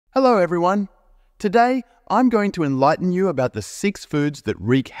Hello everyone! Today, I'm going to enlighten you about the 6 foods that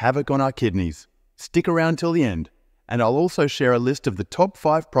wreak havoc on our kidneys. Stick around till the end, and I'll also share a list of the top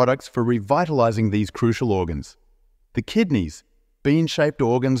 5 products for revitalizing these crucial organs. The kidneys, bean-shaped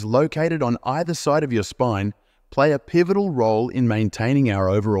organs located on either side of your spine, play a pivotal role in maintaining our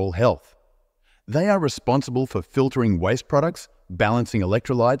overall health. They are responsible for filtering waste products, balancing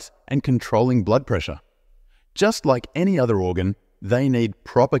electrolytes, and controlling blood pressure. Just like any other organ, they need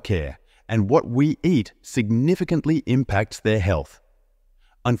proper care, and what we eat significantly impacts their health.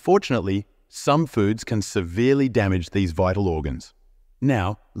 Unfortunately, some foods can severely damage these vital organs.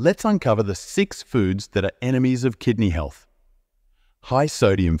 Now, let's uncover the 6 foods that are enemies of kidney health. High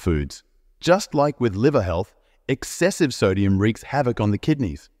sodium foods. Just like with liver health, excessive sodium wreaks havoc on the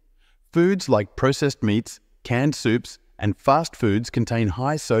kidneys. Foods like processed meats, canned soups, and fast foods contain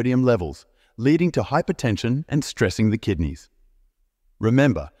high sodium levels, leading to hypertension and stressing the kidneys.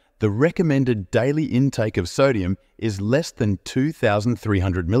 Remember, the recommended daily intake of sodium is less than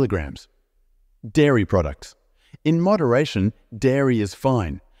 2,300 milligrams. Dairy products. In moderation, dairy is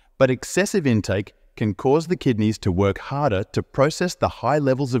fine, but excessive intake can cause the kidneys to work harder to process the high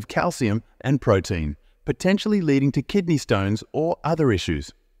levels of calcium and protein, potentially leading to kidney stones or other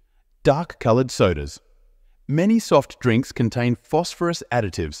issues. Dark-colored sodas. Many soft drinks contain phosphorus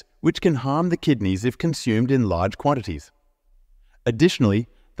additives, which can harm the kidneys if consumed in large quantities. Additionally,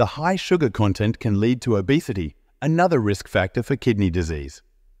 the high sugar content can lead to obesity, another risk factor for kidney disease.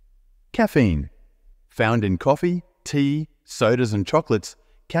 Caffeine. Found in coffee, tea, sodas, and chocolates,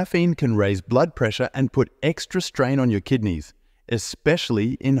 caffeine can raise blood pressure and put extra strain on your kidneys,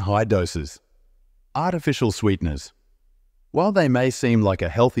 especially in high doses. Artificial sweeteners. While they may seem like a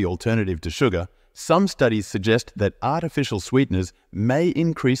healthy alternative to sugar, some studies suggest that artificial sweeteners may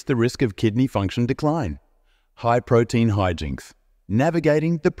increase the risk of kidney function decline. High-protein hijinks.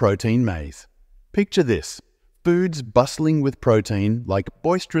 Navigating the protein maze. Picture this: foods bustling with protein like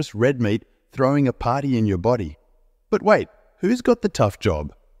boisterous red meat throwing a party in your body. But wait, who's got the tough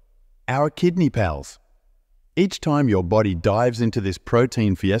job? Our kidney pals. Each time your body dives into this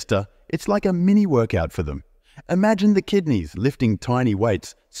protein fiesta, it's like a mini workout for them. Imagine the kidneys lifting tiny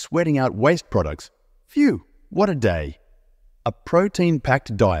weights, sweating out waste products. Phew, what a day! A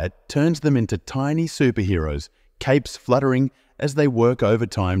protein-packed diet turns them into tiny superheroes, capes fluttering as they work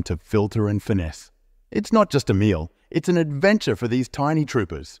overtime to filter and finesse. It's not just a meal, it's an adventure for these tiny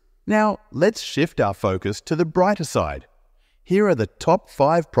troopers. Now, let's shift our focus to the brighter side. Here are the top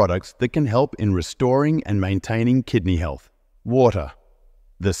 5 products that can help in restoring and maintaining kidney health. Water.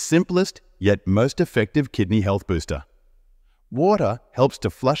 The simplest yet most effective kidney health booster. Water helps to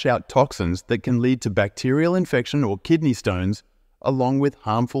flush out toxins that can lead to bacterial infection or kidney stones, along with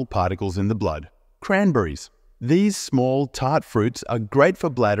harmful particles in the blood. Cranberries. These small, tart fruits are great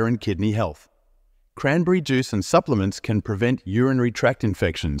for bladder and kidney health. Cranberry juice and supplements can prevent urinary tract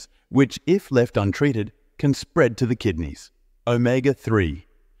infections, which, if left untreated, can spread to the kidneys. Omega-3.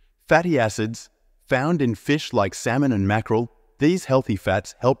 Fatty acids, found in fish like salmon and mackerel, these healthy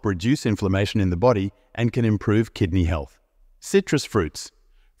fats help reduce inflammation in the body and can improve kidney health. Citrus fruits.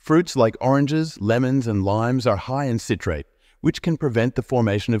 Fruits like oranges, lemons, and limes are high in citrate, which can prevent the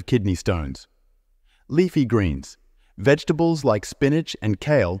formation of kidney stones. Leafy greens. Vegetables like spinach and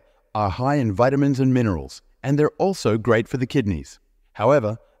kale are high in vitamins and minerals, and they're also great for the kidneys.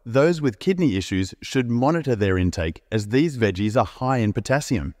 However, those with kidney issues should monitor their intake as these veggies are high in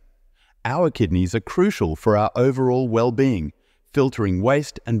potassium. Our kidneys are crucial for our overall well-being, filtering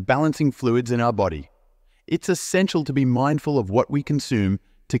waste and balancing fluids in our body. It's essential to be mindful of what we consume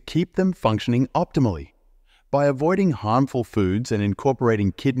to keep them functioning optimally. By avoiding harmful foods and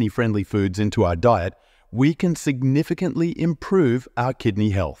incorporating kidney-friendly foods into our diet, we can significantly improve our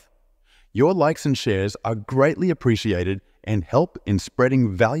kidney health. Your likes and shares are greatly appreciated and help in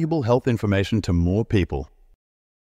spreading valuable health information to more people.